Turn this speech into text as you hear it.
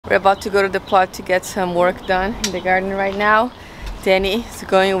We're about to go to the plot to get some work done in the garden right now. Danny is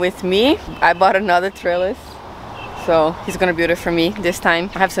going with me. I bought another trellis, so he's gonna build it for me this time.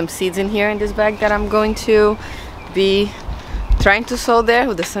 I have some seeds in here in this bag that I'm going to be trying to sow there.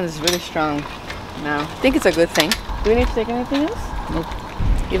 Oh, the sun is really strong now. I think it's a good thing. Do we need to take anything else?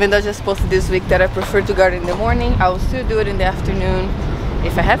 Nope. Even though I just posted this week that I prefer to garden in the morning, I will still do it in the afternoon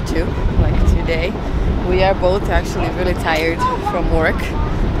if I have to, like today. We are both actually really tired from work,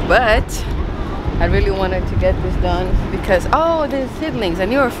 but I really wanted to get this done because, oh, the seedlings, I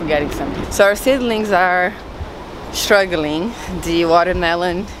knew I was forgetting something. So our seedlings are struggling. The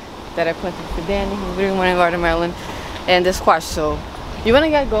watermelon that I planted for Danny, he's really wanting watermelon, and the squash. So you want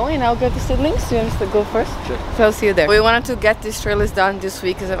to get going? I'll get the seedlings. You want us to go first? Sure. So I'll see you there. We wanted to get this trellis done this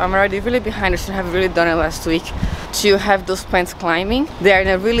week because I'm already really behind. I should have really done it last week to have those plants climbing. They are in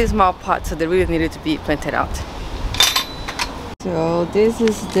a really small pot, so they really needed to be planted out. So this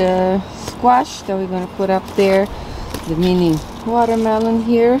is the squash that we're going to put up there. The mini watermelon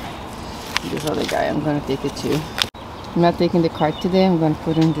here. This other guy, I'm going to take it too. I'm not taking the cart today. I'm going to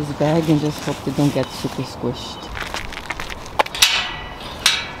put it in this bag and just hope they don't get super squished.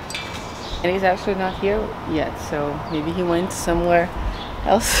 And he's actually not here yet, so maybe he went somewhere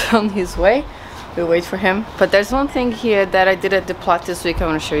else on his way. We'll wait for him. But there's one thing here that I did at the plot this week I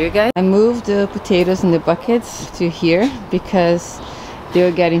want to show you guys. I moved the potatoes in the buckets to here because they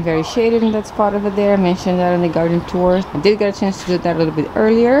were getting very shaded in that spot over there. I mentioned that on the garden tour. I did get a chance to do that a little bit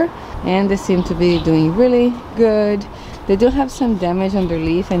earlier, and they seem to be doing really good. They do have some damage on their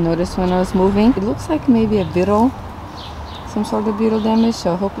leaf. I noticed when I was moving. It looks like maybe a beetle, some sort of beetle damage,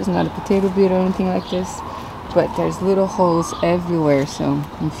 so I hope it's not a potato beetle or anything like this. But there's little holes everywhere, so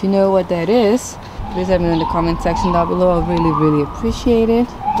if you know what that is, please let me know in the comment section down below. I really appreciate it,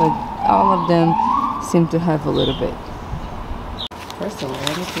 but all of them seem to have a little bit. First of all,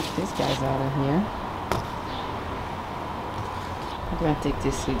 let me take these guys out of here. I'm gonna take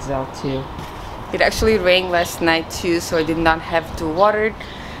these seeds out too. It actually rained last night too, so I did not have to water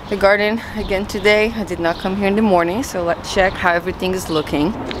the garden again today. I did not come here in the morning, so let's check how everything is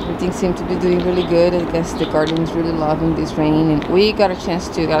looking. Everything seems to be doing really good. I guess the garden is really loving this rain, and we got a chance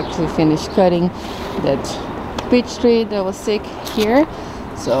to actually finish cutting that peach tree that was sick here.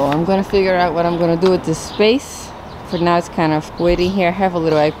 So I'm gonna figure out what I'm gonna do with this space. For now, it's kind of waiting here. I have a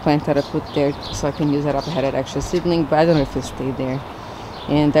little eggplant that I put there so I can use that up. I had an extra seedling, but I don't know if it'll stay there.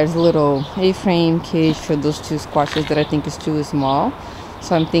 And there's a little A-frame cage for those two squashes that I think is too small.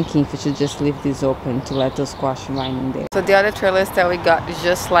 So I'm thinking if we should just leave this open to let those squash remain in there. So the other trellis that we got is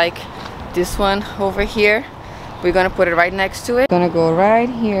just like this one over here. We're gonna put it right next to it. Gonna go right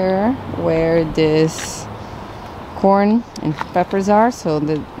here where this corn and peppers are. So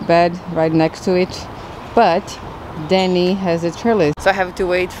the bed right next to it. But Danny has a trellis, so I have to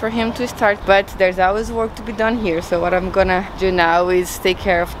wait for him to start, but there's always work to be done here. So what I'm gonna do now is take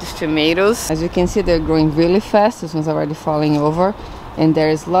care of these tomatoes. As you can see, they're growing really fast. This one's already falling over, and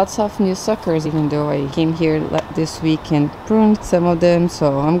there's lots of new suckers, even though I came here this week and pruned some of them.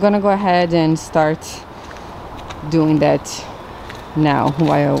 So I'm gonna go ahead and start doing that now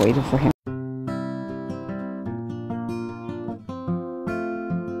while I'm waiting for him.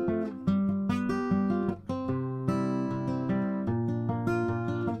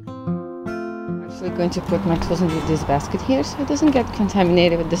 Going to put my tools into this basket here so it doesn't get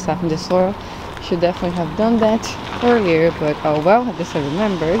contaminated with the stuff in the soil. Should definitely have done that earlier, but oh well, I guess I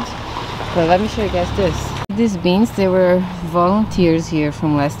remembered. But let me show you guys this. These beans, they were volunteers here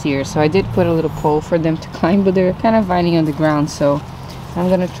from last year, so I did put a little pole for them to climb, but they're kind of vining on the ground, so I'm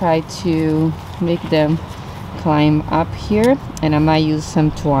gonna try to make them climb up here, and I might use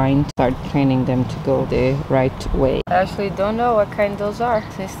some twine to start training them to go the right way. I actually don't know what kind those are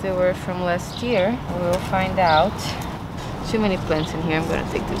since they were from last year. We'll find out. Too many plants in here. I'm gonna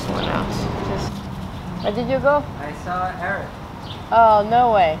take this one out. Where did you go? I saw Eric. Oh,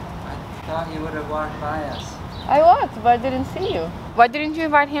 no way. I thought you would have walked by us. I walked, but I didn't see you. Why didn't you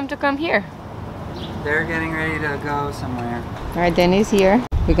invite him to come here? They're getting ready to go somewhere. Alright, Danny's here.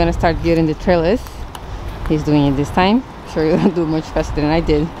 We're gonna start building the trellis. He's doing it this time. I'm sure you'll do much faster than I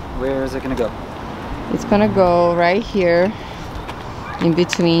did. Where is it gonna go? It's gonna go right here in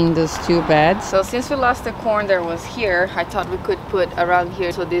between those two beds. So since we lost the corn that was here, I thought we could put around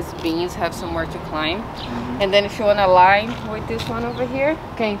here so these beans have somewhere to climb. And then if you want to line with this one over here,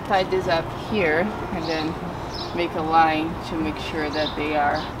 you can tie this up here and then make a line to make sure that they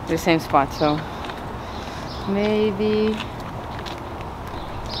are the same spot. So maybe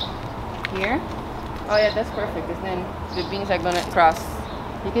here. Oh yeah, that's perfect, because then the beans are gonna cross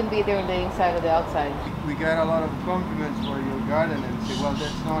You can be there on the inside or the outside. We get a lot of compliments for your garden and say, well,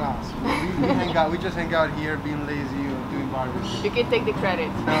 that's not us. We hang out. We just hang out here being lazy or doing barbecue. You can take the credit.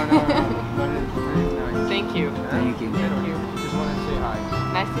 No. But it's very nice. Thank you. Thank you. Thank you. Just want to say hi.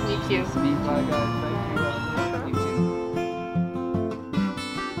 Nice to meet you. Bye, guys. Thank you. You too.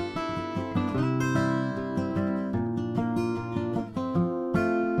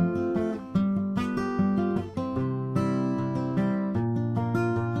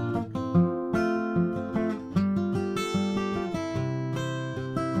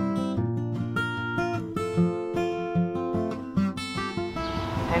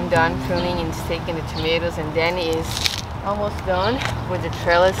 I'm done pruning and staking the tomatoes, and Danny is almost done with the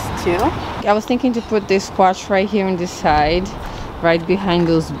trellis too. I was thinking to put this squash right here on this side, right behind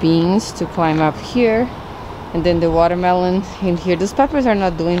those beans, to climb up here, and then the watermelon in here. Those peppers are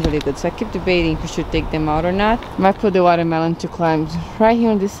not doing really good, so I keep debating if we should take them out or not. I might put the watermelon to climb right here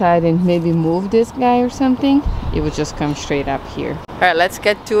on this side and maybe move this guy or something. It would just come straight up here. All right, let's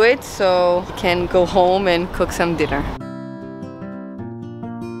get to it so we can go home and cook some dinner.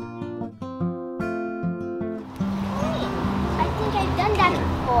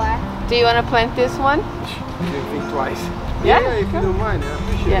 Do you want to plant this one? You think twice. Yeah, if you don't mind, I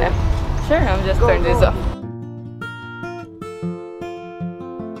appreciate it. Sure, I'm just turning this off.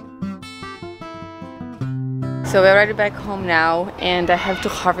 So we're already back home now, and I have to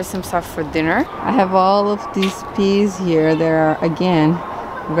harvest some stuff for dinner. I have all of these peas here that are, again,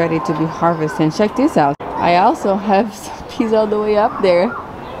 ready to be harvested. And check this out. I also have some peas all the way up there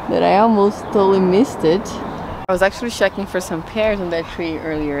that I almost totally missed it. I was actually checking for some pears on that tree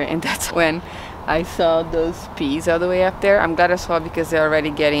earlier, and that's when I saw those peas all the way up there. I'm glad I saw because they're already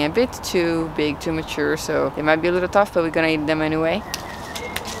getting a bit too big, too mature, so they might be a little tough, but we're gonna eat them anyway.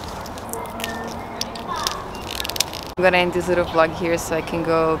 I'm gonna end this little vlog here so I can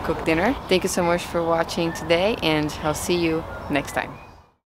go cook dinner. Thank you so much for watching today, and I'll see you next time.